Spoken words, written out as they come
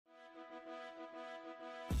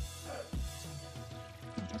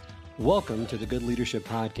Welcome to the Good Leadership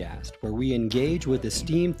Podcast, where we engage with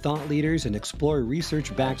esteemed thought leaders and explore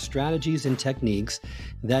research-backed strategies and techniques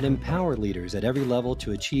that empower leaders at every level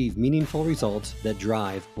to achieve meaningful results that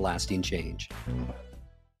drive lasting change.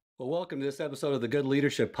 Well, welcome to this episode of the Good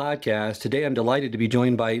Leadership Podcast. Today, I'm delighted to be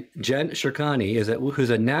joined by Jen Shirkani, who's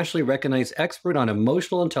a nationally recognized expert on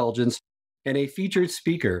emotional intelligence and a featured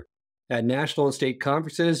speaker at national and state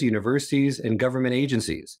conferences, universities, and government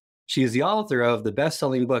agencies. She is the author of the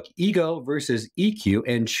best-selling book, Ego versus EQ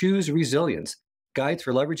and Choose Resilience, Guides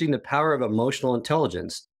for Leveraging the Power of Emotional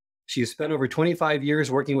Intelligence. She has spent over 25 years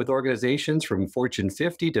working with organizations from Fortune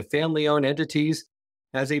 50 to family-owned entities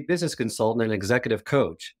as a business consultant and executive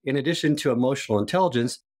coach. In addition to emotional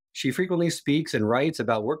intelligence, she frequently speaks and writes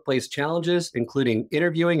about workplace challenges, including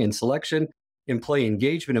interviewing and selection, employee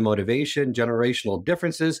engagement and motivation, generational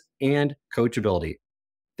differences, and coachability.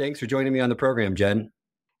 Thanks for joining me on the program, Jen.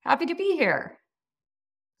 Happy to be here.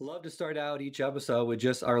 Love to start out each episode with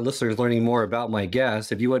just our listeners learning more about my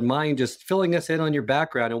guest. If you wouldn't mind just filling us in on your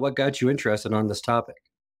background and what got you interested on this topic.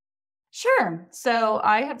 Sure. So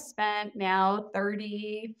I have spent now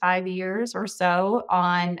 35 years or so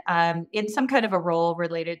on in some kind of a role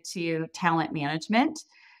related to talent management.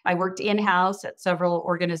 I worked in-house at several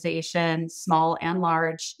organizations, small and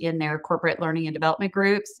large, in their corporate learning and development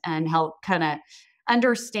groups, and helped kind of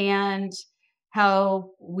understand how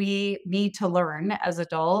we need to learn as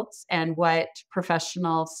adults and what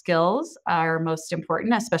professional skills are most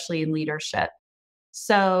important, especially in leadership.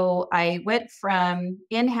 So I went from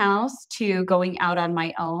in-house to going out on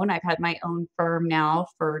my own. I've had my own firm now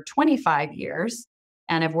for 25 years,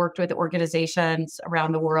 and I've worked with organizations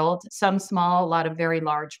around the world, some small, a lot of very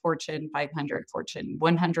large, Fortune 500, Fortune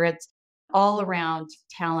 100s, all around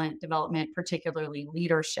talent development, particularly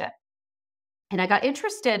leadership. And I got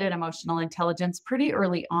interested in emotional intelligence pretty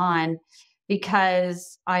early on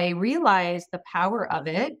because I realized the power of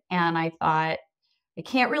it. And I thought, I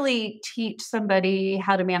can't really teach somebody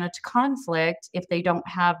how to manage conflict if they don't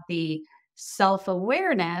have the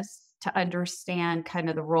self-awareness to understand kind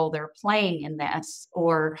of the role they're playing in this,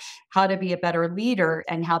 or how to be a better leader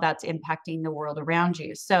and how that's impacting the world around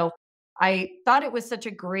you. So I thought it was such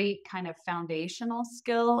a great kind of foundational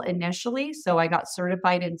skill initially. So I got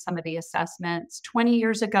certified in some of the assessments 20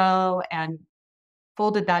 years ago and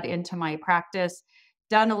folded that into my practice.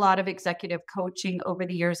 Done a lot of executive coaching over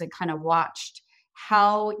the years and kind of watched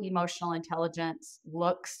how emotional intelligence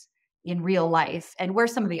looks in real life and where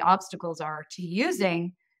some of the obstacles are to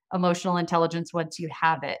using emotional intelligence once you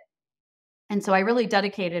have it. And so I really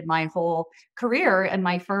dedicated my whole career and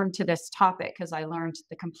my firm to this topic because I learned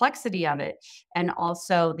the complexity of it and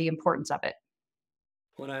also the importance of it.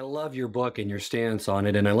 Well, I love your book and your stance on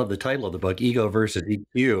it, and I love the title of the book, Ego versus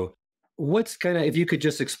EQ. If you could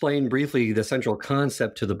just explain briefly the central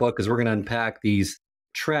concept to the book, because we're going to unpack these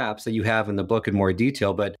traps that you have in the book in more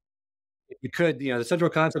detail. But if you could, the central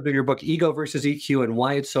concept of your book, Ego versus EQ, and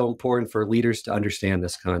why it's so important for leaders to understand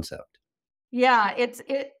this concept. Yeah,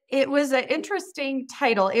 it was an interesting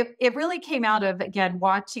title. It really came out of, again,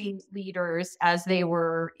 watching leaders as they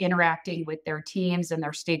were interacting with their teams and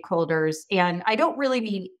their stakeholders. And I don't really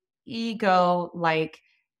mean ego like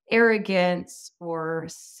arrogance or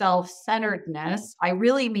self-centeredness. I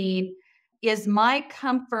really mean, is my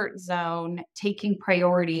comfort zone taking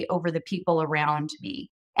priority over the people around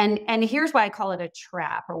me? And here's why I call it a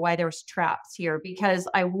trap, or why there's traps here, because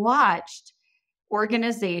I watched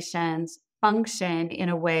organizations function in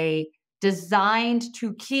a way designed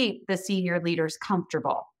to keep the senior leaders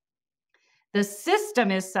comfortable. The system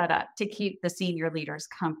is set up to keep the senior leaders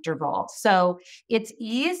comfortable. So it's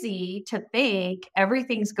easy to think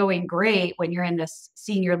everything's going great when you're in this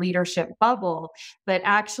senior leadership bubble, but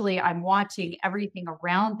actually I'm watching everything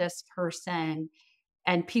around this person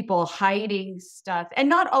and people hiding stuff, and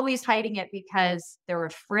not always hiding it because they're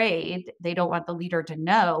afraid, they don't want the leader to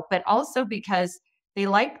know, but also because they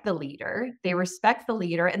like the leader, they respect the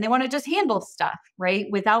leader, and they want to just handle stuff, right?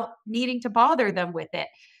 Without needing to bother them with it.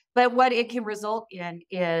 But what it can result in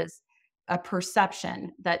is a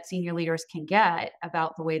perception that senior leaders can get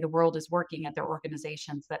about the way the world is working at their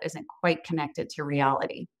organizations that isn't quite connected to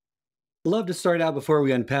reality. Love to start out before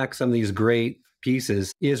we unpack some of these great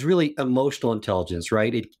pieces is really emotional intelligence,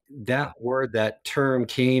 right? That term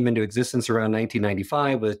came into existence around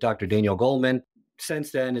 1995 with Dr. Daniel Goleman.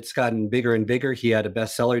 Since then, it's gotten bigger and bigger. He had a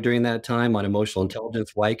bestseller during that time on emotional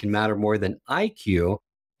intelligence, Why It Can Matter More Than IQ.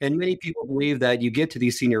 And many people believe that you get to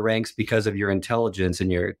these senior ranks because of your intelligence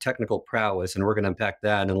and your technical prowess. And we're going to unpack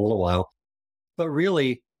that in a little while. But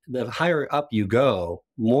really, the higher up you go,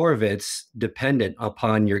 more of it's dependent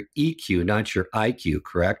upon your EQ, not your IQ,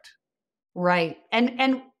 correct? Right.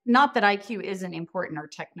 And not that IQ isn't important or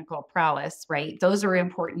technical prowess, right? Those are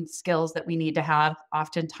important skills that we need to have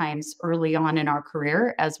oftentimes early on in our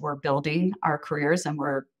career as we're building our careers and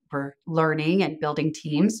we're learning and building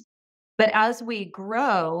teams. But as we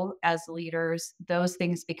grow as leaders, those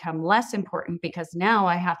things become less important because now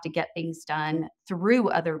I have to get things done through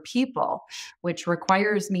other people, which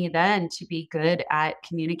requires me then to be good at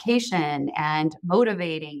communication and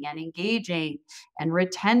motivating and engaging and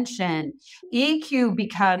retention. EQ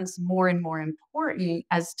becomes more and more important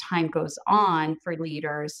as time goes on for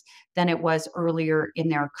leaders than it was earlier in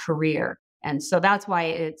their career. And so that's why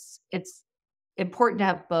it's important to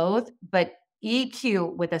have both, but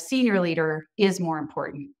EQ with a senior leader is more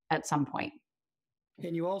important at some point.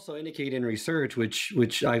 And you also indicate in research,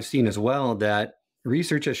 which I've seen as well, that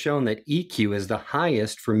research has shown that EQ is the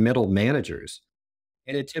highest for middle managers.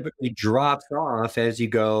 And it typically drops off as you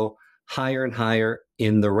go higher and higher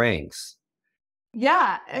in the ranks.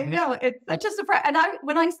 Yeah, I know. It's such a surprise. And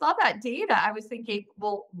when I saw that data, I was thinking,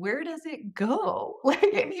 well, where does it go? Like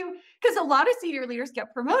if you, because a lot of senior leaders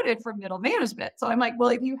get promoted from middle management. So I'm like, well,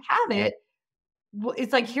 if you have it,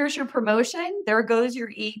 it's like, here's your promotion. There goes your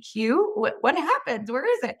EQ. What happens? Where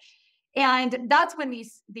is it? And that's when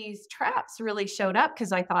these traps really showed up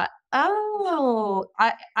because I thought, oh,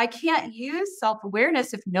 I can't use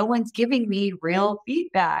self-awareness if no one's giving me real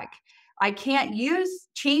feedback. I can't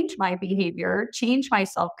change my behavior, change my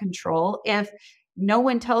self-control if no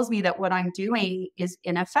one tells me that what I'm doing is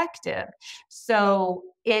ineffective. So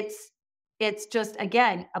it's just,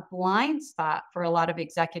 again, a blind spot for a lot of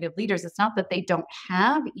executive leaders. It's not that they don't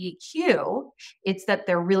have EQ, it's that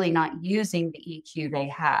they're really not using the EQ they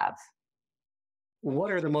have.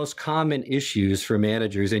 What are the most common issues for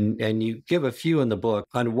managers? And you give a few in the book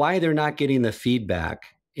on why they're not getting the feedback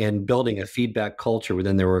and building a feedback culture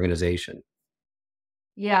within their organization.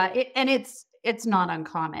 Yeah, and it's not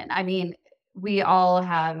uncommon. I mean, we all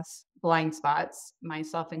have blind spots,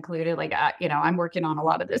 myself included. Like, I'm working on a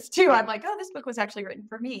lot of this too. I'm like, oh, this book was actually written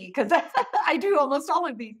for me because I do almost all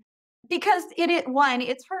of these. Because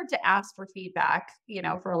it's hard to ask for feedback,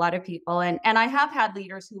 for a lot of people, and I have had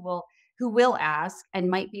leaders who will ask and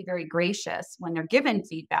might be very gracious when they're given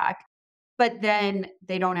feedback, but then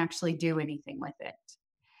they don't actually do anything with it.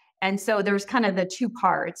 And so there's kind of the two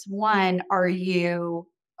parts. One, are you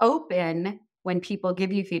open when people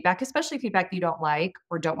give you feedback, especially feedback you don't like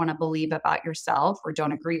or don't want to believe about yourself or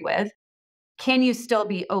don't agree with? Can you still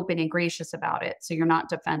be open and gracious about it so you're not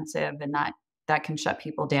defensive and that can shut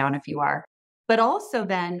people down if you are? But also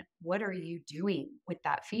then, what are you doing with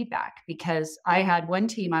that feedback? Because I had one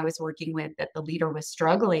team I was working with that the leader was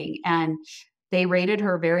struggling and they rated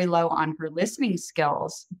her very low on her listening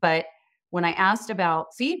skills. But when I asked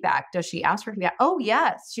about feedback, does she ask for feedback? Oh,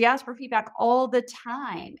 yes. She asks for feedback all the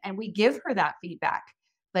time. And we give her that feedback,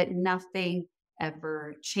 but nothing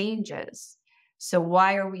ever changes. So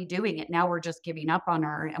why are we doing it? Now we're just giving up on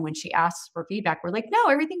her. And when she asks for feedback, we're like, no,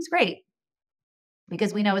 everything's great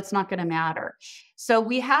because we know it's not going to matter. So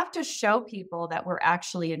we have to show people that we're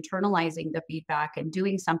actually internalizing the feedback and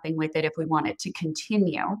doing something with it if we want it to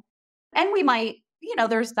continue. And we might,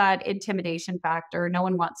 there's that intimidation factor. No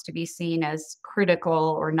one wants to be seen as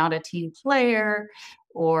critical or not a team player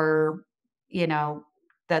or,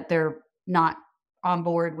 that they're not on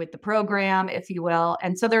board with the program, if you will.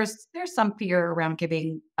 And so there's some fear around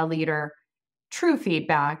giving a leader true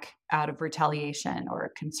feedback out of retaliation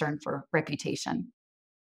or concern for reputation.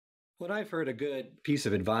 What I've heard a good piece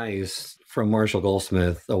of advice from Marshall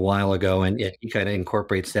Goldsmith a while ago, and he kind of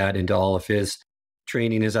incorporates that into all of his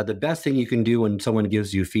training, is that the best thing you can do when someone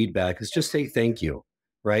gives you feedback is just say thank you,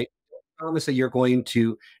 right? Promise that you're going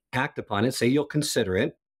to act upon it, say you'll consider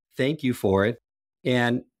it, thank you for it,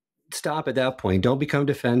 and stop at that point. Don't become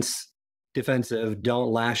defensive,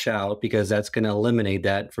 don't lash out because that's going to eliminate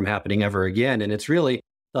that from happening ever again. And it's really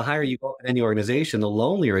the higher you go up in any organization, the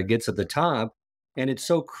lonelier it gets at the top. And it's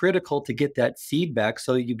so critical to get that feedback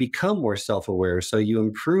so you become more self-aware, so you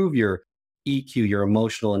improve your EQ, your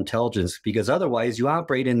emotional intelligence, because otherwise you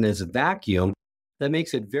operate in this vacuum that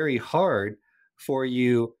makes it very hard for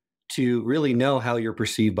you to really know how you're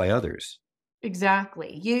perceived by others.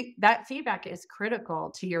 Exactly. That feedback is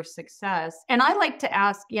critical to your success. And I like to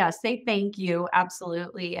ask, say thank you,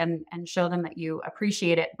 absolutely, and show them that you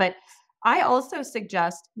appreciate it. But I also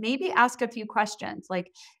suggest maybe ask a few questions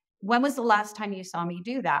like, when was the last time you saw me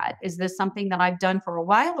do that? Is this something that I've done for a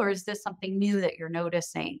while, or is this something new that you're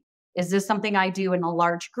noticing? Is this something I do in a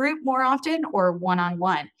large group more often or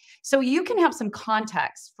one-on-one? So you can have some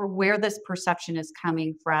context for where this perception is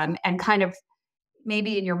coming from and kind of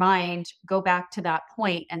maybe in your mind, go back to that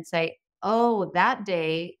point and say, oh, that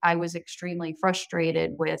day I was extremely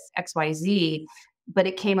frustrated with XYZ, but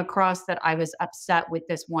it came across that I was upset with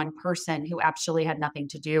this one person who actually had nothing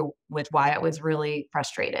to do with why I was really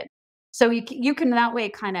frustrated. So you can that way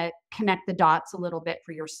kind of connect the dots a little bit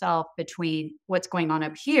for yourself between what's going on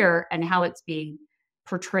up here and how it's being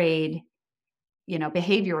portrayed,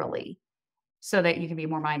 behaviorally, so that you can be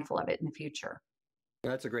more mindful of it in the future.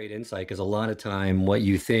 That's a great insight because a lot of time what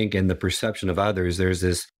you think and the perception of others, there's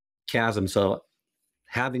this chasm. So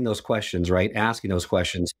having those questions, right? Asking those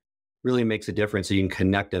questions really makes a difference. So you can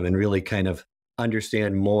connect them and really kind of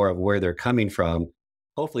understand more of where they're coming from.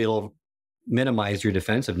 Hopefully it'll minimize your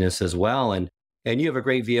defensiveness as well. And you have a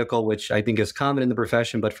great vehicle, which I think is common in the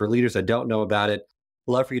profession, but for leaders that don't know about it,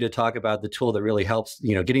 love for you to talk about the tool that really helps,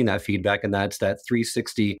 getting that feedback. And that's that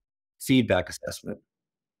 360 feedback assessment.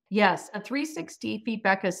 Yes, a 360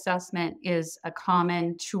 feedback assessment is a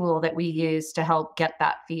common tool that we use to help get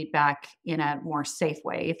that feedback in a more safe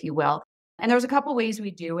way, if you will. And there's a couple ways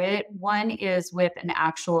we do it. One is with an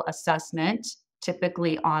actual assessment,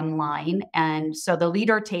 typically online. And so the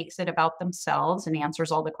leader takes it about themselves and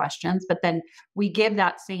answers all the questions, but then we give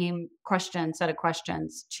that same set of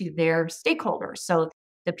questions to their stakeholders. So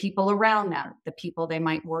the people around them, the people they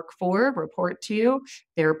might work for, report to,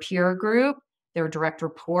 their peer group, their direct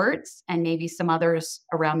reports, and maybe some others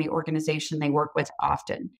around the organization they work with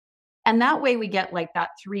often. And that way we get like that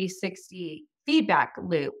 360 feedback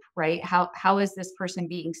loop, right? How is this person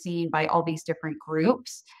being seen by all these different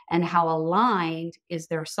groups, and how aligned is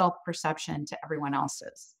their self-perception to everyone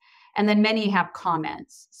else's? And then many have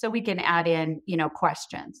comments. So we can add in,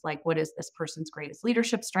 questions like, what is this person's greatest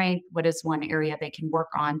leadership strength? What is one area they can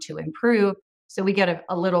work on to improve? So we get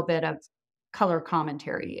a little bit of color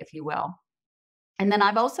commentary, if you will. And then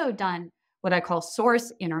I've also done what I call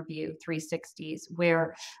source interview 360s,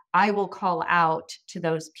 where I will call out to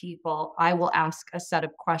those people. I will ask a set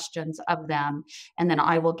of questions of them, and then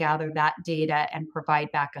I will gather that data and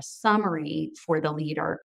provide back a summary for the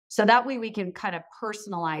leader. So that way we can kind of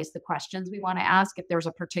personalize the questions we want to ask if there's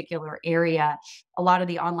a particular area. A lot of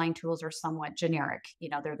the online tools are somewhat generic,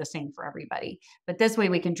 they're the same for everybody. But this way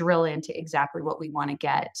we can drill into exactly what we want to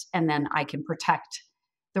get, and then I can protect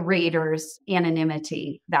the rater's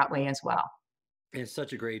anonymity that way as well. It's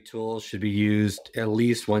such a great tool, should be used at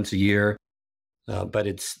least once a year, but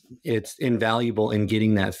it's invaluable in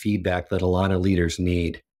getting that feedback that a lot of leaders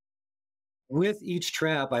need. With each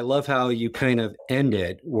trap, I love how you kind of end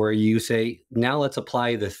it where you say, now let's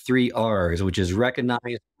apply the 3 R's, which is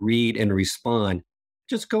recognize, read, and respond.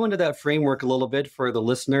 Just go into that framework a little bit for the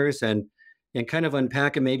listeners and kind of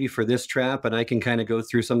unpack it maybe for this trap. And I can kind of go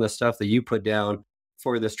through some of the stuff that you put down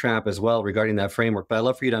for this trap as well regarding that framework. But I'd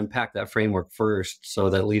love for you to unpack that framework first so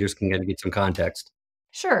that leaders can get some context.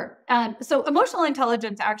 Sure. So emotional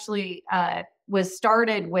intelligence actually was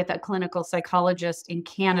started with a clinical psychologist in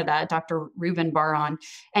Canada, Dr. Reuven Bar-On,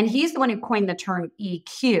 and he's the one who coined the term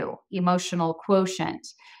EQ, emotional quotient.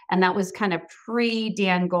 And that was kind of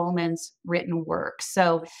pre-Dan Goleman's written work.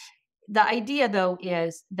 So the idea, though,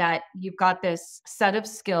 is that you've got this set of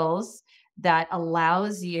skills that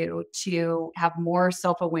allows you to have more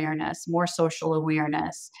self-awareness, more social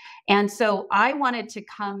awareness. And so I wanted to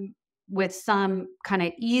come with some kind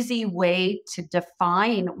of easy way to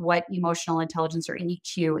define what emotional intelligence or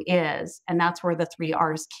EQ is. And that's where the 3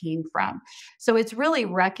 R's came from. So it's really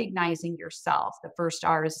recognizing yourself. The first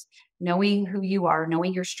R is knowing who you are,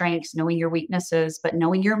 knowing your strengths, knowing your weaknesses, but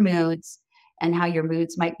knowing your moods and how your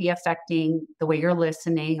moods might be affecting the way you're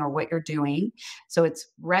listening or what you're doing. So it's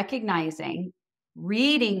recognizing,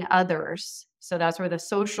 reading others. So that's where the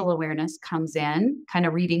social awareness comes in, kind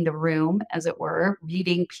of reading the room, as it were,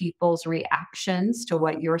 reading people's reactions to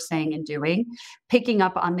what you're saying and doing, picking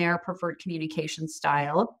up on their preferred communication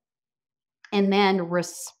style, and then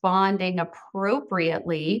responding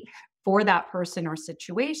appropriately for that person or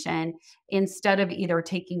situation, instead of either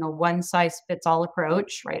taking a one size fits all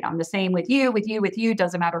approach, right? I'm the same with you,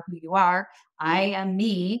 doesn't matter who you are. I am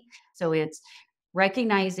me. So it's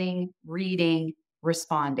recognizing, reading,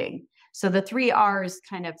 responding. So the 3 R's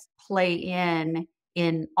kind of play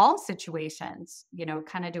in all situations,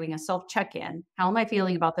 kind of doing a self check-in. How am I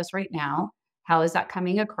feeling about this right now? How is that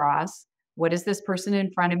coming across? What does this person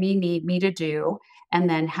in front of me need me to do? And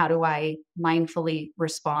then how do I mindfully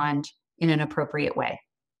respond in an appropriate way?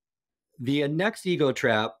 The next ego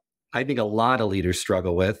trap, I think a lot of leaders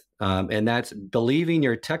struggle with, and that's believing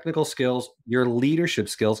your technical skills, your leadership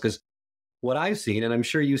skills. Because what I've seen, and I'm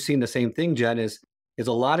sure you've seen the same thing, Jen, is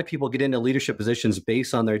a lot of people get into leadership positions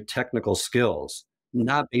based on their technical skills,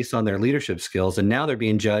 not based on their leadership skills. And now they're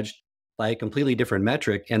being judged by a completely different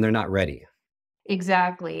metric and they're not ready.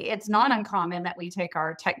 Exactly. It's not uncommon that we take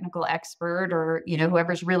our technical expert or,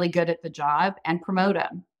 whoever's really good at the job and promote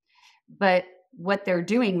them. But what they're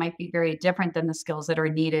doing might be very different than the skills that are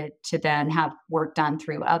needed to then have work done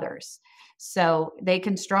through others. So they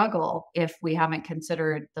can struggle if we haven't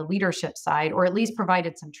considered the leadership side or at least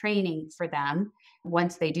provided some training for them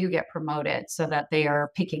once they do get promoted so that they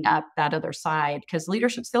are picking up that other side because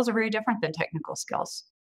leadership skills are very different than technical skills.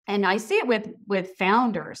 And I see it with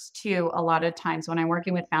founders too a lot of times when I'm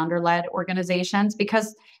working with founder-led organizations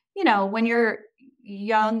because, when you're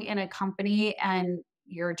young in a company and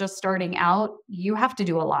you're just starting out, you have to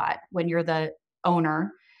do a lot when you're the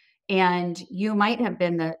owner and you might have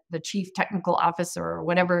been the chief technical officer or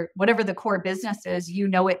whatever the core business is, you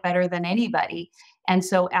know it better than anybody. And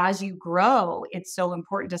so as you grow, it's so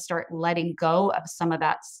important to start letting go of some of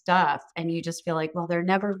that stuff. And you just feel like, well, they're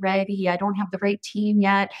never ready. I don't have the right team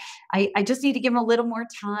yet. I just need to give them a little more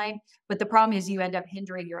time. But the problem is you end up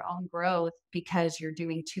hindering your own growth because you're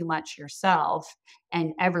doing too much yourself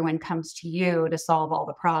and everyone comes to you to solve all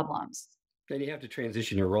the problems. Then you have to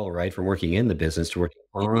transition your role, right, from working in the business to working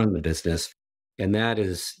on the business. And that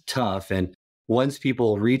is tough. And once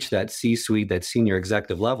people reach that C-suite, that senior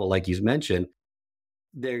executive level, like you mentioned,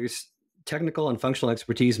 there's technical and functional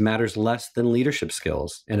expertise matters less than leadership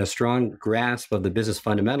skills. And a strong grasp of the business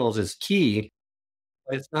fundamentals is key,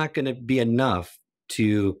 but it's not going to be enough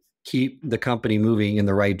to keep the company moving in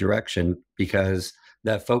the right direction because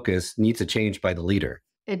that focus needs to change by the leader.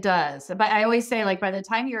 It does. But I always say, like, by the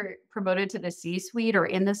time you're promoted to the C suite or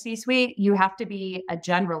in the C suite, you have to be a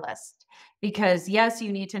generalist because, yes,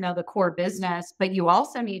 you need to know the core business, but you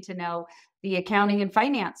also need to know the accounting and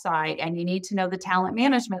finance side, and you need to know the talent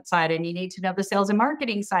management side, and you need to know the sales and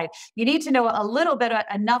marketing side. You need to know a little bit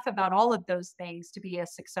enough about all of those things to be a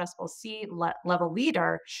successful level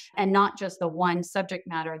leader and not just the one subject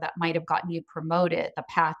matter that might have gotten you promoted, the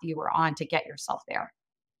path you were on to get yourself there.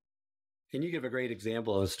 And you give a great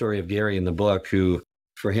example of the story of Gary in the book, who,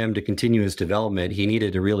 for him to continue his development, he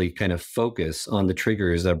needed to really kind of focus on the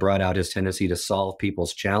triggers that brought out his tendency to solve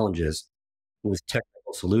people's challenges with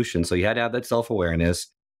technical solutions. So you had to have that self-awareness.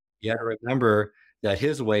 You had to remember that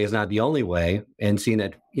his way is not the only way, and seeing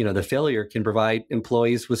that, the failure can provide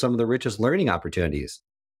employees with some of the richest learning opportunities.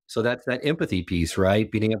 So that's that empathy piece, right?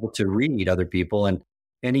 Being able to read other people,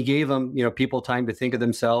 and he gave them, people time to think of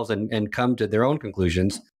themselves and come to their own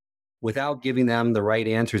conclusions without giving them the right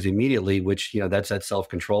answers immediately, which, that's that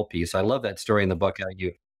self-control piece. I love that story in the book, how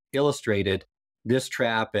you illustrated this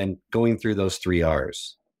trap and going through those 3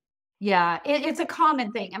 R's. Yeah, it's a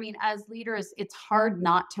common thing. I mean, as leaders, it's hard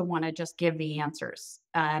not to want to just give the answers.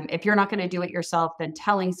 If you're not going to do it yourself, then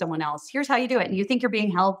telling someone else, here's how you do it. And you think you're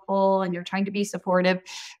being helpful and you're trying to be supportive,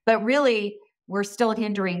 but really, we're still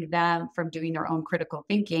hindering them from doing their own critical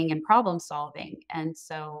thinking and problem solving. And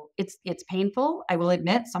so it's painful. I will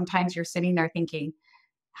admit, sometimes you're sitting there thinking,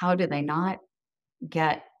 how do they not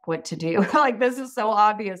get what to do? Like, this is so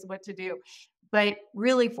obvious what to do. But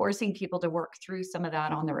really forcing people to work through some of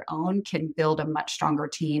that on their own can build a much stronger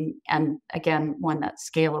team. And again, one that's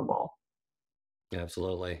scalable.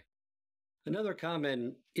 Absolutely. Another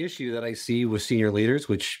common issue that I see with senior leaders,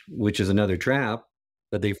 which is another trap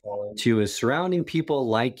that they fall into, is surrounding people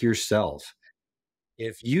like yourself.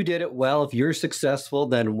 If you did it well, if you're successful,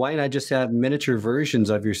 then why not just have miniature versions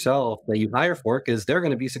of yourself that you hire for? Because they're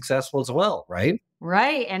going to be successful as well, right?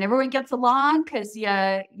 Right. And everyone gets along because you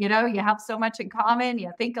have so much in common,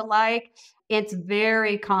 you think alike. It's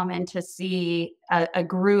very common to see a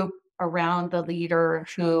group around the leader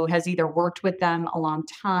who has either worked with them a long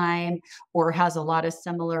time or has a lot of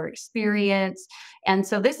similar experience. And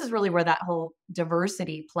so this is really where that whole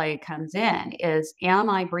diversity play comes in is, am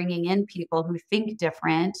I bringing in people who think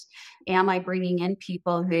different? Am I bringing in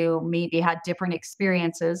people who maybe had different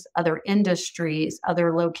experiences, other industries,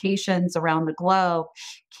 other locations around the globe?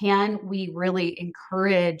 Can we really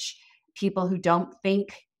encourage people who don't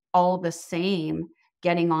think all the same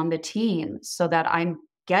getting on the team so that I'm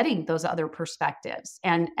getting those other perspectives?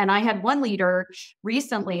 And I had one leader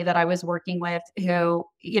recently that I was working with who,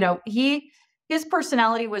 his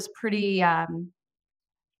personality was pretty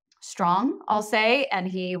strong, I'll say. And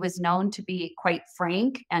he was known to be quite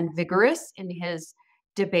frank and vigorous in his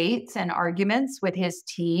debates and arguments with his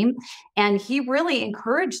team. And he really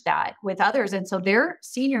encouraged that with others. And so their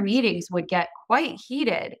senior meetings would get quite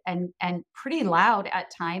heated and pretty loud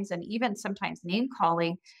at times, and even sometimes name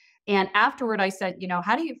calling. And afterward, I said,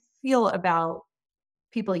 how do you feel about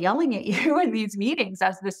people yelling at you in these meetings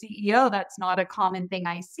as the CEO. That's not a common thing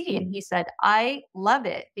I see. And he said, I love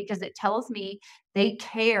it because it tells me they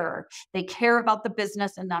care. They care about the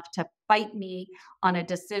business enough to fight me on a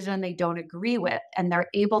decision they don't agree with. And they're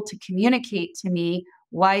able to communicate to me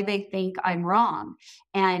why they think I'm wrong.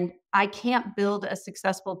 And I can't build a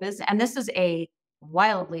successful business. And this is a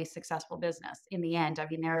wildly successful business in the end. I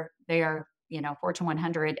mean, they are, Fortune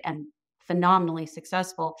 100 and phenomenally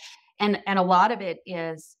successful. And a lot of it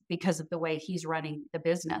is because of the way he's running the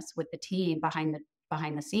business with the team behind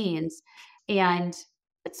the scenes. And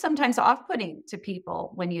it's sometimes off-putting to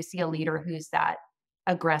people when you see a leader who's that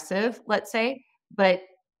aggressive, let's say, but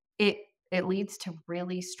it it leads to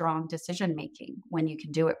really strong decision making when you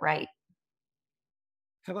can do it right.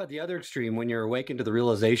 How about the other extreme when you're awakened to the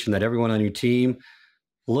realization that everyone on your team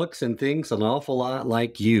looks and thinks an awful lot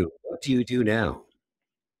like you? What do you do now?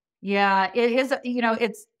 Yeah, it is,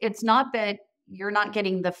 it's not that you're not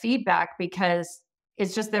getting the feedback because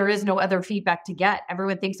it's just there is no other feedback to get.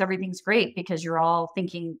 Everyone thinks everything's great because you're all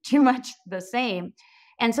thinking too much the same.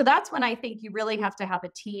 And so that's when I think you really have to have a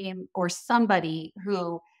team or somebody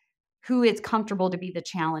who is comfortable to be the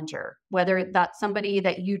challenger, whether that's somebody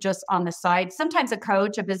that you just on the side, sometimes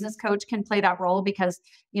a business coach can play that role because,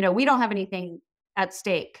 we don't have anything at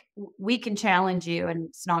stake. We can challenge you and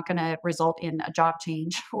it's not going to result in a job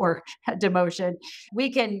change or a demotion.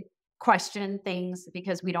 We can question things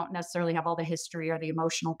because we don't necessarily have all the history or the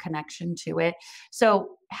emotional connection to it.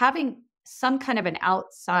 So having some kind of an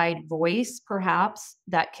outside voice, perhaps,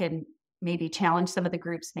 that can maybe challenge some of the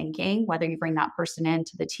group's thinking, whether you bring that person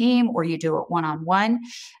into the team or you do it one-on-one,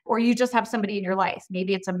 or you just have somebody in your life.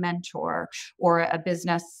 Maybe it's a mentor or a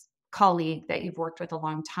business colleague that you've worked with a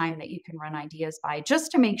long time that you can run ideas by, just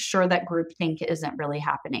to make sure that groupthink isn't really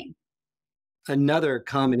happening. Another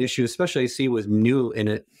common issue, especially I see with new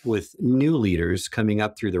leaders coming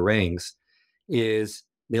up through the ranks, is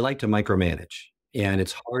they like to micromanage. And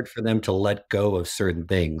it's hard for them to let go of certain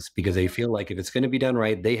things because they feel like if it's going to be done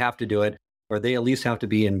right, they have to do it, or they at least have to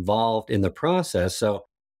be involved in the process. So,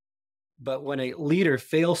 but when a leader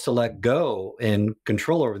fails to let go and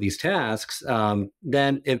control over these tasks,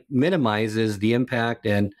 then it minimizes the impact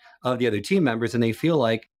and of the other team members, and they feel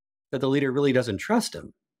like that the leader really doesn't trust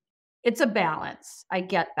them. It's a balance. I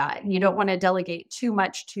get that. You don't want to delegate too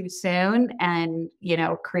much too soon and,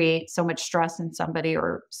 create so much stress in somebody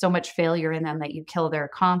or so much failure in them that you kill their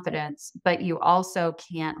confidence. But you also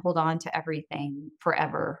can't hold on to everything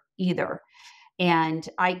forever either. And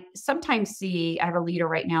I sometimes I have a leader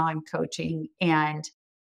right now I'm coaching, and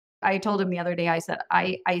I told him the other day, I said,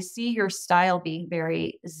 I see your style being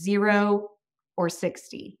very 0 or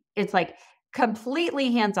 60. It's like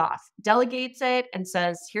completely hands off, delegates it and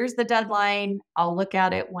says, here's the deadline. I'll look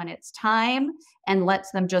at it when it's time, and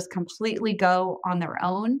lets them just completely go on their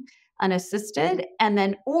own, unassisted. And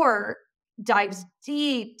then, or dives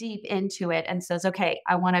deep, deep into it and says, okay,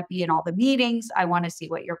 I want to be in all the meetings. I want to see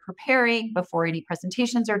what you're preparing before any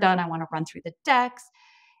presentations are done. I want to run through the decks.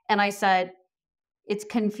 And I said, it's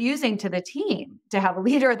confusing to the team to have a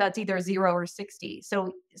leader that's either 0 or 60.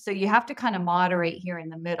 So you have to kind of moderate here in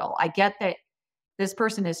the middle. I get that this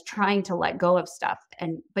person is trying to let go of stuff,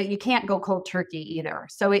 but you can't go cold turkey either.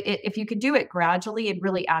 So if you could do it gradually and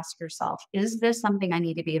really ask yourself, is this something I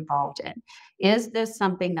need to be involved in? Is this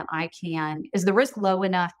something that is the risk low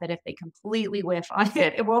enough that if they completely whiff on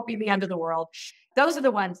it, it won't be the end of the world? Those are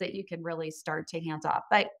the ones that you can really start to hands off.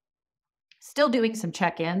 But still doing some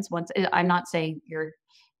check-ins. I'm not saying you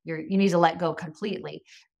need to let go completely,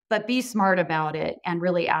 but be smart about it and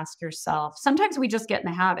really ask yourself. Sometimes we just get in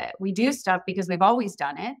the habit. We do stuff because we've always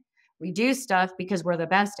done it. We do stuff because we're the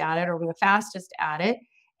best at it or we're the fastest at it.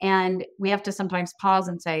 And we have to sometimes pause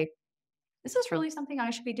and say, is this really something I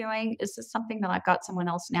should be doing? Is this something that I've got someone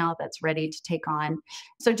else now that's ready to take on?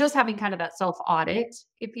 So just having kind of that self-audit,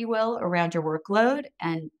 if you will, around your workload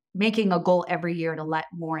and making a goal every year to let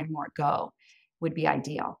more and more go would be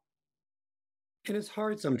ideal. And it's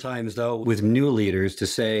hard sometimes, though, with new leaders to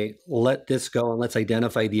say, let this go and let's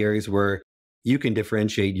identify the areas where you can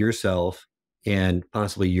differentiate yourself and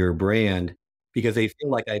possibly your brand because they feel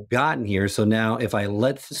like I've gotten here. So now if I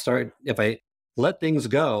let things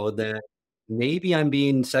go, then maybe I'm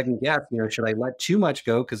being second guessed. Should I let too much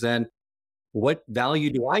go? Because then what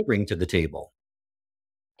value do I bring to the table?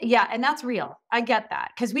 Yeah, and that's real. I get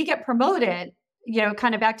that because we get promoted,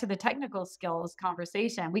 kind of back to the technical skills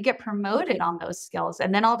conversation. We get promoted on those skills.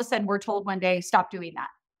 And then all of a sudden we're told one day, stop doing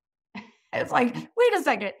that. It's like, wait a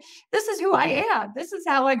second. This is who I am. This is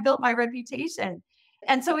how I built my reputation.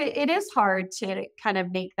 And so it is hard to kind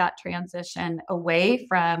of make that transition away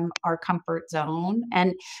from our comfort zone.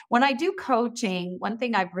 And when I do coaching, one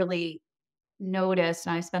thing I've really noticed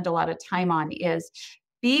and I spend a lot of time on is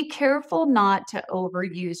be careful not to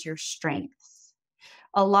overuse your strengths.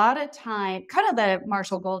 A lot of time, kind of the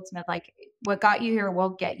Marshall Goldsmith, like what got you here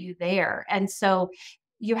won't get you there. And so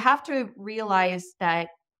you have to realize that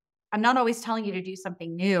I'm not always telling you to do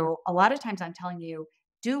something new. A lot of times I'm telling you,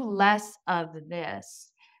 do less of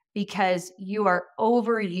this because you are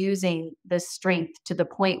overusing the strength to the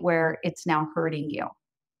point where it's now hurting you.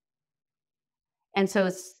 And so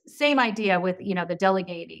it's same idea with, the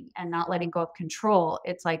delegating and not letting go of control.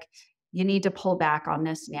 It's like you need to pull back on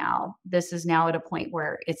this now. This is now at a point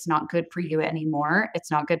where it's not good for you anymore.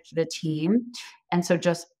 It's not good for the team. And so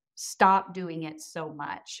just stop doing it so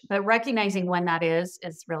much. But recognizing when that is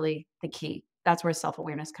really the key. That's where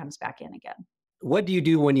self-awareness comes back in again. What do you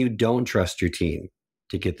do when you don't trust your team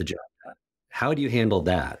to get the job done? How do you handle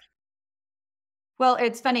that? Well,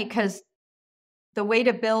 it's funny because the way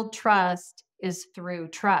to build trust is through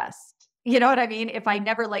trust. You know what I mean? If I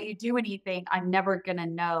never let you do anything, I'm never going to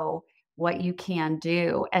know what you can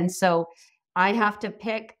do. And so I have to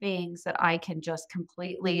pick things that I can just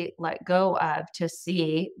completely let go of to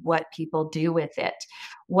see what people do with it.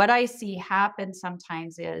 What I see happen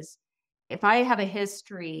sometimes is if I have a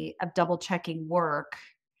history of double checking work,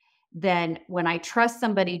 then when I trust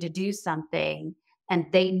somebody to do something and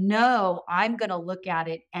they know I'm going to look at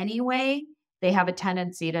it anyway, they have a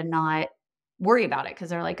tendency to not worry about it because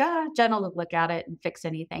they're like, Jen will look at it and fix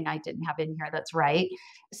anything I didn't have in here that's right.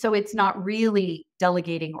 So it's not really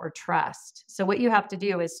delegating or trust. So what you have to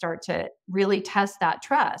do is start to really test that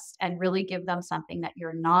trust and really give them something that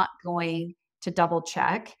you're not going to double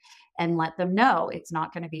check and let them know it's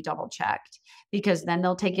not going to be double checked because then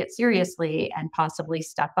they'll take it seriously and possibly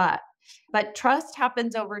step up. But trust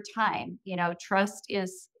happens over time. Trust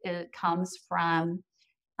it comes from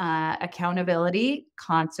accountability,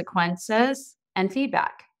 consequences, and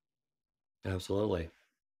feedback. Absolutely.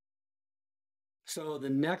 So the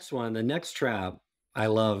next trap I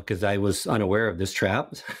love because I was unaware of this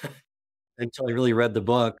trap until I really read the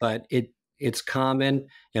book, but it's common.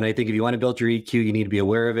 And I think if you want to build your EQ, you need to be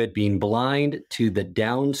aware of it, being blind to the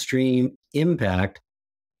downstream impact.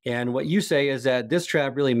 And what you say is that this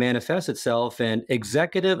trap really manifests itself in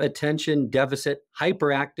executive attention deficit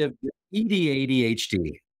hyperactive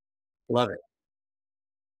EDADHD. Love it.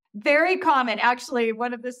 Very common. Actually,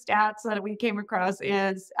 one of the stats that we came across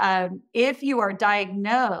is if you are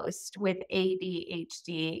diagnosed with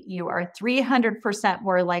ADHD, you are 300%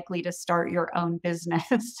 more likely to start your own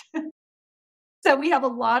business. So we have a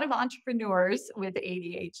lot of entrepreneurs with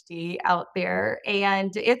ADHD out there,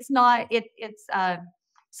 and it's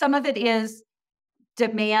some of it is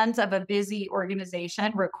demands of a busy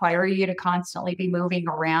organization require you to constantly be moving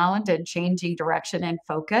around and changing direction and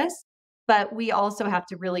focus. But we also have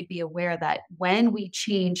to really be aware that when we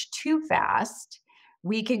change too fast,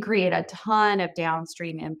 we can create a ton of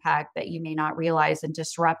downstream impact that you may not realize and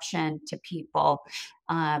disruption to people,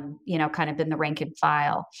 kind of in the rank and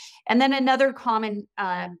file. And then another common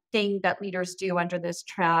thing that leaders do under this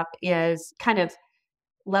trap is kind of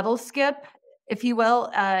level skip, if you will.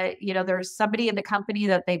 There's somebody in the company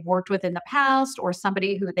that they've worked with in the past, or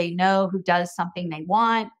somebody who they know who does something they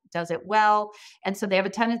want, does it well. And so they have a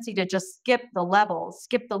tendency to just skip the levels,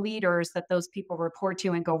 skip the leaders that those people report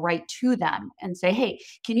to and go right to them and say, hey,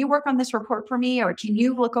 can you work on this report for me? Or can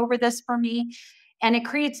you look over this for me? And it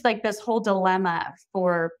creates like this whole dilemma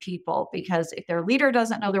for people because if their leader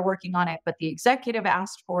doesn't know they're working on it, but the executive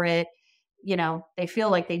asked for it, they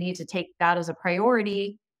feel like they need to take that as a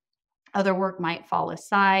priority. Other work might fall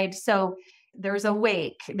aside. So there's a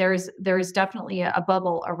wake. There's definitely a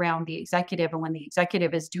bubble around the executive. And when the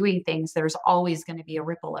executive is doing things, there's always going to be a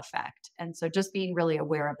ripple effect. And so just being really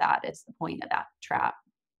aware of that is the point of that trap.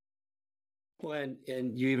 Well,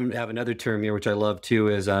 and you even have another term here, which I love too,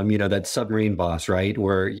 is that submarine boss, right?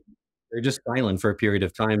 Where they're just silent for a period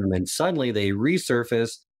of time, and then suddenly they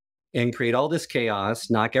resurface and create all this chaos,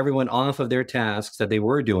 knock everyone off of their tasks that they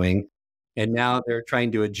were doing. And now they're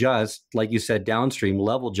trying to adjust, like you said, downstream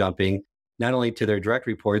level jumping, not only to their direct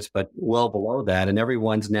reports, but well below that. And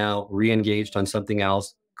everyone's now re-engaged on something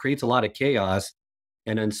else, creates a lot of chaos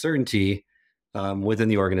and uncertainty within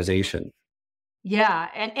the organization. Yeah.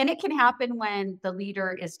 And it can happen when the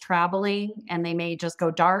leader is traveling and they may just go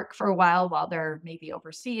dark for a while they're maybe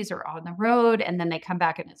overseas or on the road. And then they come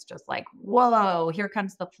back and it's just like, whoa, here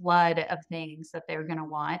comes the flood of things that they're going to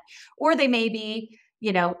want. Or they may be,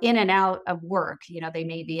 in and out of work. They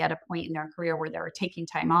may be at a point in their career where they're taking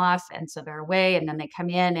time off. And so they're away and then they come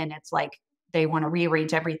in and it's like they want to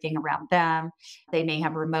rearrange everything around them. They may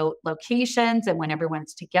have remote locations, and when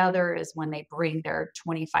everyone's together is when they bring their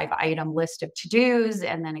 25-item list of to-dos.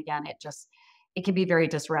 And then again, it can be very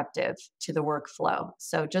disruptive to the workflow.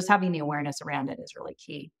 So just having the awareness around it is really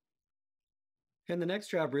key. And the next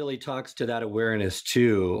trap really talks to that awareness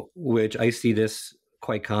too, which I see this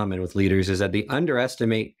quite common with leaders, is that they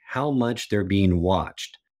underestimate how much they're being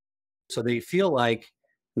watched. So they feel like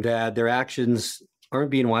that their actions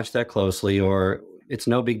aren't being watched that closely, or it's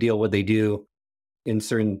no big deal what they do in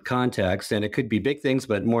certain contexts. And it could be big things,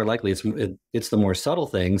 but more likely it's the more subtle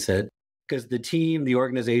things that, because the team, the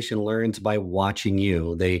organization learns by watching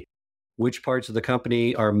you. Which parts of the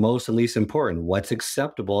company are most and least important, what's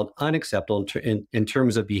acceptable and unacceptable in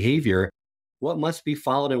terms of behavior, what must be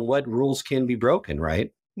followed and what rules can be broken,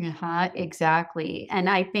 right? Exactly. And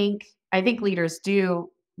I think leaders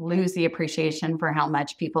do lose the appreciation for how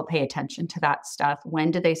much people pay attention to that stuff.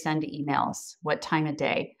 When do they send emails? What time of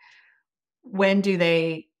day? When do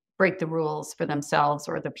they break the rules for themselves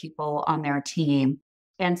or the people on their team?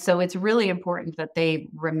 And so it's really important that they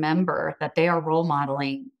remember that they are role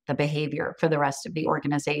modeling the behavior for the rest of the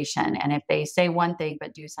organization. And if they say one thing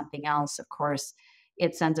but do something else, of course,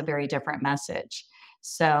 it sends a very different message.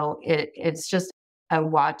 So it's just a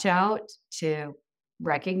watch out to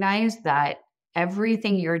recognize that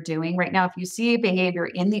everything you're doing right now, if you see behavior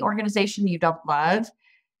in the organization you don't love,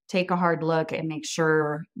 take a hard look and make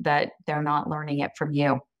sure that they're not learning it from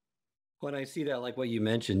you. When I see that, like what you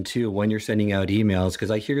mentioned too, when you're sending out emails,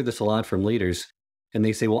 because I hear this a lot from leaders and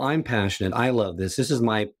they say, well, I'm passionate. I love this. This is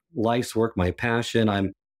my life's work, my passion.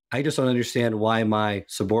 I just don't understand why my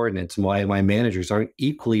subordinates, why my managers aren't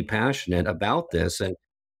equally passionate about this.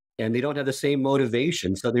 And they don't have the same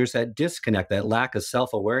motivation. So there's that disconnect, that lack of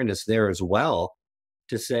self-awareness there as well,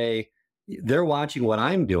 to say, they're watching what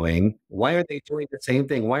I'm doing. Why aren't they doing the same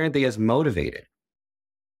thing? Why aren't they as motivated?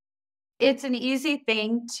 It's an easy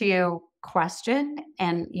thing to question.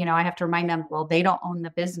 And, I have to remind them, well, they don't own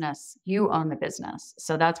the business. You own the business.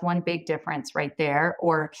 So that's one big difference right there.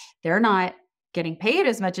 Or they're not getting paid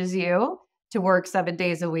as much as you to work 7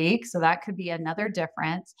 days a week. So that could be another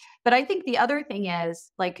difference. But I think the other thing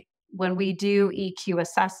is, like, when we do EQ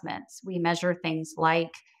assessments, we measure things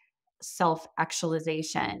like self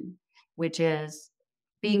actualization, which is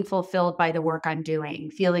being fulfilled by the work I'm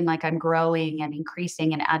doing, feeling like I'm growing and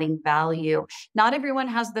increasing and adding value. Not everyone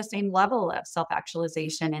has the same level of self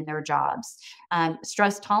actualization in their jobs.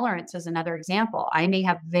 Stress tolerance is another example. I may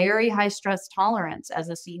have very high stress tolerance as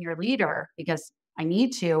a senior leader because I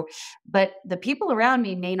need to, but the people around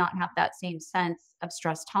me may not have that same sense of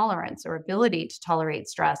stress tolerance or ability to tolerate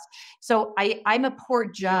stress. So I'm a poor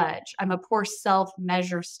judge. I'm a poor self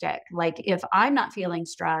measure stick. Like, if I'm not feeling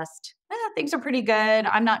stressed, things are pretty good.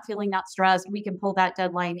 I'm not feeling that stressed. We can pull that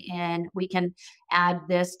deadline in. We can add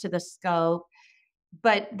this to the scope.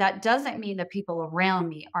 But that doesn't mean the people around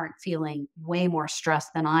me aren't feeling way more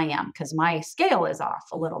stressed than I am, because my scale is off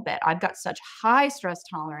a little bit. I've got such high stress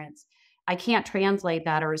tolerance. I can't translate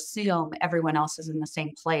that or assume everyone else is in the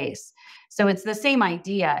same place. So it's the same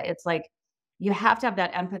idea. It's like, you have to have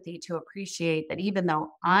that empathy to appreciate that even though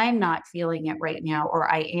I'm not feeling it right now, or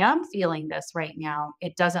I am feeling this right now,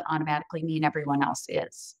 it doesn't automatically mean everyone else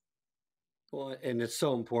is. Well, and it's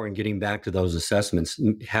so important getting back to those assessments,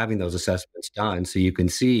 having those assessments done so you can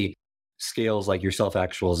see scales like your self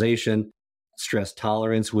actualization, stress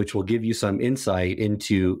tolerance, which will give you some insight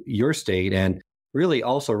into your state, and really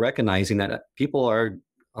also recognizing that people are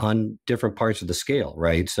on different parts of the scale,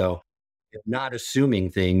 right? So, if not assuming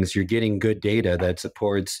things, you're getting good data that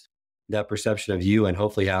supports that perception of you and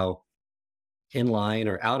hopefully how in line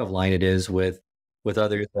or out of line it is with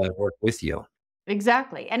others that work with you.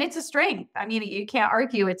 Exactly. And it's a strength. I mean, you can't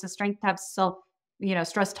argue it's a strength to have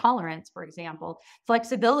stress tolerance, for example.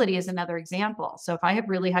 Flexibility is another example. So if I have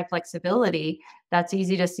really high flexibility, that's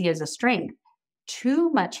easy to see as a strength.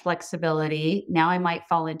 Too much flexibility, now I might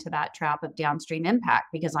fall into that trap of downstream impact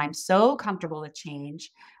because I'm so comfortable with change.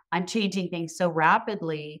 I'm changing things so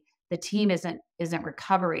rapidly, the team isn't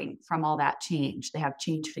recovering from all that change. They have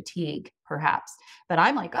change fatigue, perhaps. But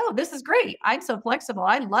I'm like, oh, this is great. I'm so flexible.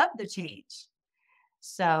 I love the change.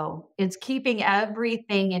 So it's keeping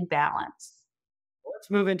everything in balance. Let's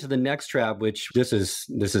move into the next trap, which this is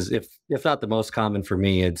if not the most common for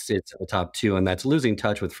me, it's at the top two, and that's losing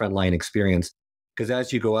touch with frontline experience. Because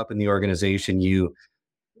as you go up in the organization,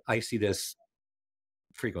 I see this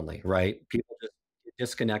frequently, right? People just get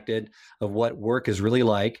disconnected of what work is really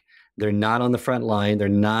like. They're not on the front line. They're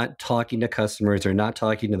not talking to customers. They're not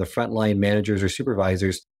talking to the frontline managers or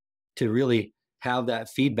supervisors to really have that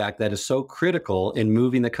feedback that is so critical in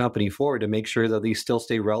moving the company forward to make sure that they still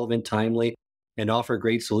stay relevant, timely, and offer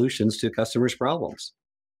great solutions to customers' problems.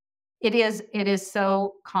 It is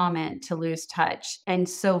so common to lose touch and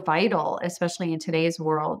so vital, especially in today's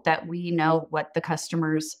world, that we know what the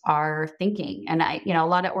customers are thinking. And a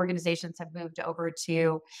lot of organizations have moved over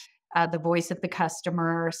to the voice of the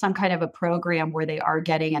customer, some kind of a program where they are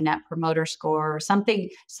getting a net promoter score or something,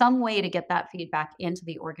 some way to get that feedback into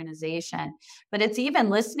the organization. But it's even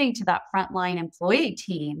listening to that frontline employee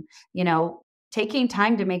team, you know, taking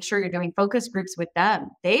time to make sure you're doing focus groups with them.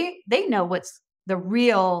 They know what's the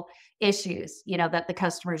real issues, that the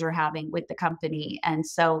customers are having with the company. And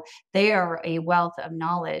so they are a wealth of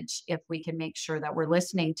knowledge if we can make sure that we're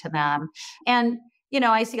listening to them. And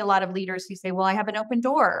I see a lot of leaders who say, well, I have an open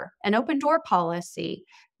door policy.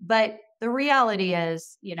 But the reality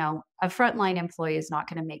is, a frontline employee is not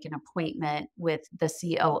going to make an appointment with the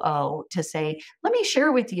COO to say, let me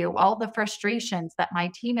share with you all the frustrations that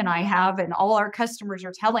my team and I have and all our customers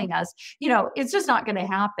are telling us. It's just not going to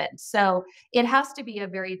happen. So it has to be a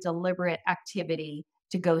very deliberate activity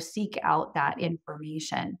to go seek out that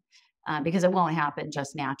information because it won't happen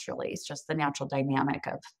just naturally. It's just the natural dynamic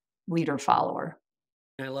of leader follower.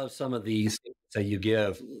 I love some of these things that you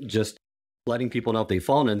give, just letting people know if they've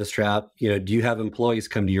fallen in this trap. Do you have employees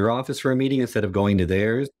come to your office for a meeting instead of going to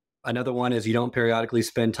theirs? Another one is you don't periodically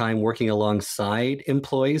spend time working alongside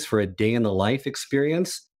employees for a day in the life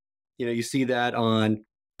experience. You see that on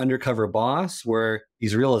Undercover Boss, where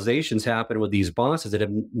these realizations happen with these bosses that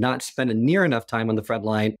have not spent near enough time on the front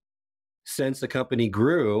line since the company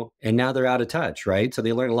grew, and now they're out of touch, right? So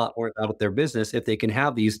they learn a lot more about their business if they can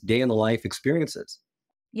have these day in the life experiences.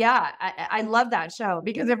 Yeah, I love that show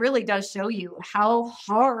because it really does show you how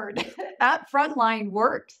hard that front line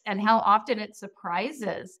works and how often it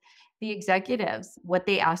surprises the executives what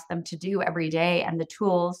they ask them to do every day and the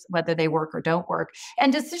tools, whether they work or don't work.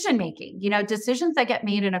 And decision making, decisions that get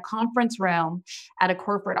made in a conference room at a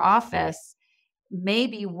corporate office may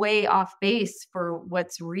be way off base for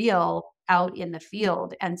what's real out in the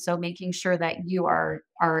field. And so making sure that you are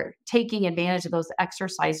taking advantage of those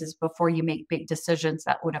exercises before you make big decisions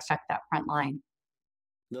that would affect that front line.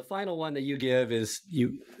 The final one that you give is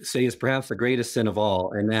you say is perhaps the greatest sin of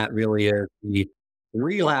all, and that really is the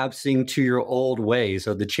relapsing to your old ways.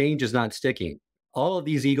 So the change is not sticking. All of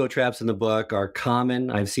these ego traps in the book are common.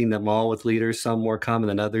 I've seen them all with leaders, some more common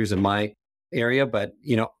than others in my area, but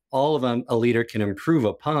all of them a leader can improve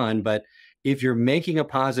upon. But if you're making a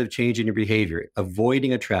positive change in your behavior,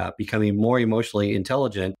 avoiding a trap, becoming more emotionally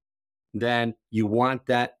intelligent, then you want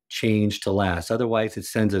that change to last. Otherwise, it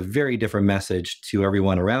sends a very different message to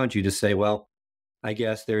everyone around you to say, well, I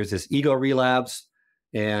guess there's this ego relapse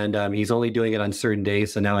and he's only doing it on certain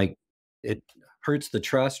days. So now it hurts the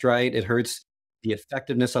trust, right? It hurts the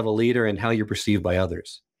effectiveness of a leader and how you're perceived by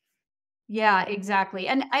others. Yeah, exactly.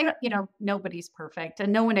 And nobody's perfect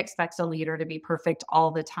and no one expects a leader to be perfect all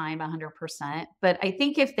the time, 100%. But I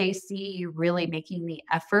think if they see you really making the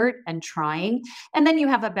effort and trying, and then you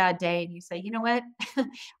have a bad day and you say, you know what,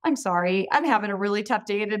 I'm sorry, I'm having a really tough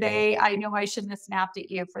day today. I know I shouldn't have snapped at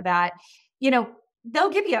you for that. You know,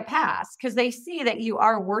 they'll give you a pass because they see that you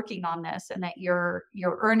are working on this and that you're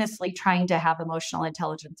earnestly trying to have emotional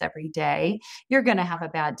intelligence every day. You're going to have a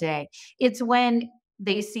bad day. It's when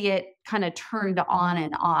they see it kind of turned on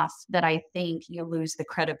and off that I think you lose the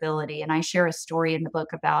credibility. And I share a story in the book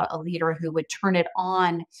about a leader who would turn it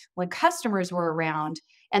on when customers were around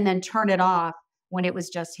and then turn it off when it was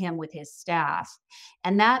just him with his staff.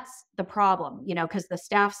 And that's the problem, because the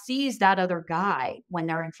staff sees that other guy when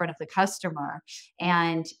they're in front of the customer.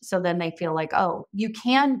 And so then they feel like, oh, you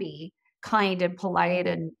can be kind and polite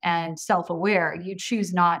and self-aware. You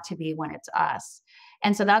choose not to be when it's us.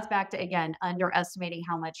 And so that's back to, again, underestimating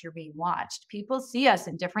how much you're being watched. People see us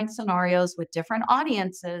in different scenarios with different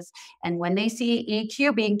audiences. And when they see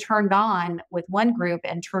EQ being turned on with one group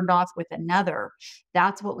and turned off with another,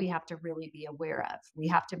 that's what we have to really be aware of. We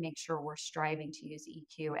have to make sure we're striving to use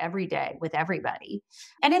EQ every day with everybody.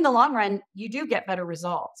 And in the long run, you do get better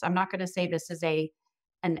results. I'm not going to say this is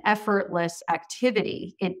an effortless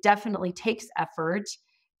activity. It definitely takes effort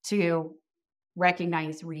to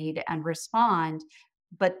recognize, read, and respond.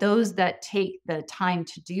 But those that take the time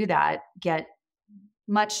to do that get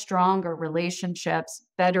much stronger relationships,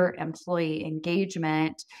 better employee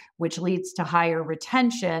engagement, which leads to higher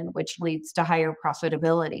retention, which leads to higher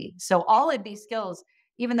profitability. So all of these skills,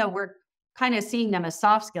 even though we're kind of seeing them as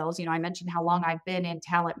soft skills, I mentioned how long I've been in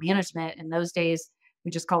talent management. In those days,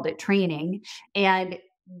 we just called it training. And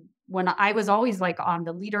when I was always like on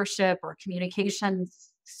the leadership or communications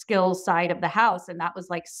skills side of the house. And that was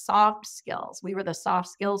like soft skills. We were the soft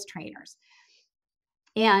skills trainers.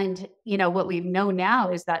 And, what we know now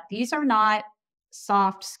is that these are not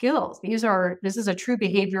soft skills. This is a true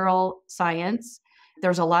behavioral science.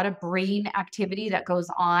 There's a lot of brain activity that goes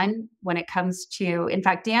on when it comes to, in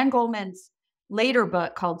fact, Dan Goleman's later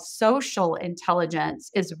book called Social Intelligence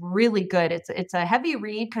is really good. It's a heavy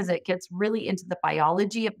read because it gets really into the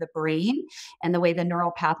biology of the brain and the way the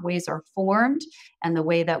neural pathways are formed and the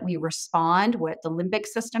way that we respond, what the limbic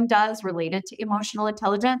system does related to emotional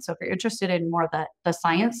intelligence. So if you're interested in more of the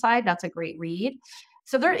science side, that's a great read.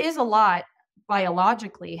 So there is a lot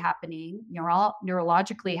biologically happening,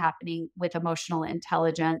 neurologically happening with emotional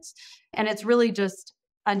intelligence. And it's really just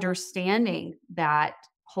understanding that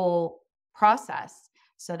whole process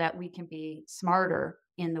so that we can be smarter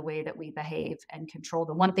in the way that we behave and control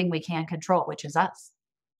the one thing we can control, which is us.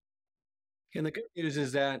 And the good news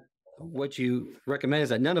is that what you recommend is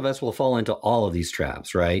that none of us will fall into all of these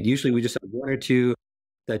traps, right? Usually we just have one or two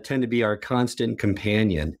that tend to be our constant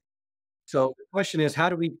companion. So the question is, how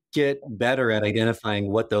do we get better at identifying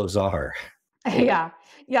what those are? Yeah.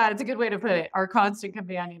 Yeah. It's a good way to put it. Our constant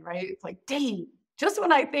companion, right? It's like, dang, just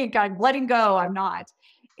when I think I'm letting go, I'm not.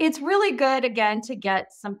 It's really good, again, to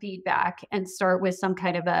get some feedback and start with some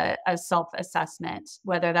kind of a self-assessment,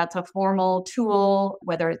 whether that's a formal tool,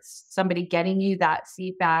 whether it's somebody getting you that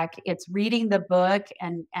feedback. It's reading the book,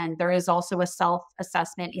 and there is also a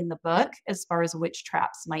self-assessment in the book as far as which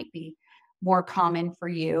traps might be more common for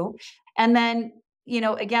you. And then,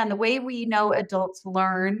 again, the way we know adults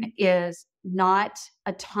learn is not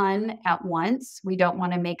a ton at once. We don't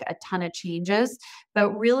want to make a ton of changes, but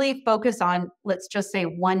really focus on, let's just say,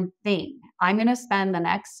 one thing. I'm going to spend the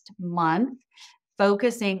next month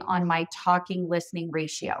focusing on my talking listening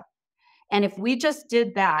ratio. And if we just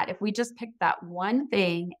did that, if we just picked that one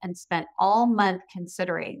thing and spent all month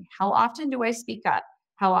considering, how often do I speak up?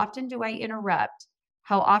 How often do I interrupt?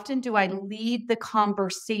 How often do I lead the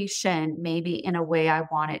conversation maybe in a way I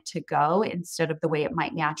want it to go instead of the way it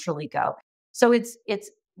might naturally go? So it's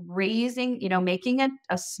raising, making it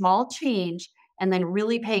a small change and then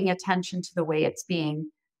really paying attention to the way it's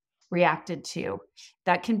being reacted to.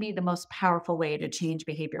 That can be the most powerful way to change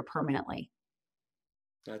behavior permanently.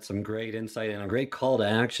 That's some great insight and a great call to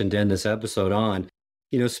action to end this episode on.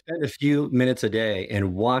 Spend a few minutes a day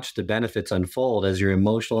and watch the benefits unfold as your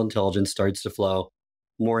emotional intelligence starts to flow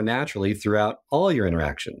more naturally throughout all your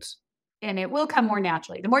interactions. And it will come more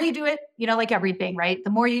naturally. The more you do it, like everything, right?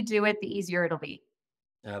 The more you do it, the easier it'll be.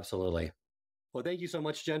 Absolutely. Well, thank you so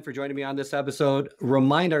much, Jen, for joining me on this episode.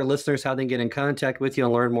 Remind our listeners how they can get in contact with you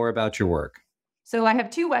and learn more about your work. So I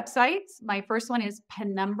have two websites. My first one is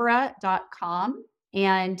penumbra.com.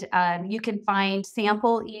 And you can find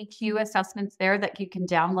sample EQ assessments there that you can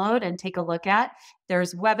download and take a look at.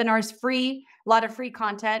 There's webinars free, a lot of free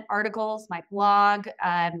content, articles, my blog.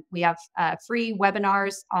 We have free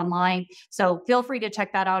webinars online. So feel free to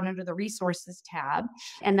check that out under the resources tab.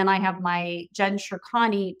 And then I have my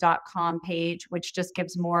jenshirkani.com page, which just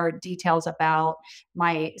gives more details about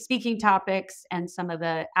my speaking topics and some of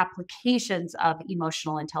the applications of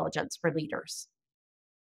emotional intelligence for leaders.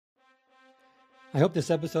 I hope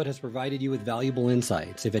this episode has provided you with valuable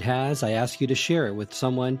insights. If it has, I ask you to share it with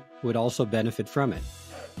someone who would also benefit from it.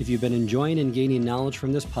 If you've been enjoying and gaining knowledge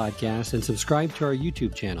from this podcast, then subscribe to our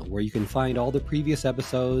YouTube channel where you can find all the previous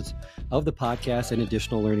episodes of the podcast and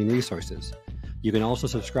additional learning resources. You can also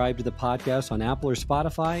subscribe to the podcast on Apple or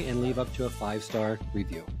Spotify and leave up to a 5-star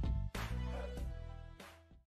review.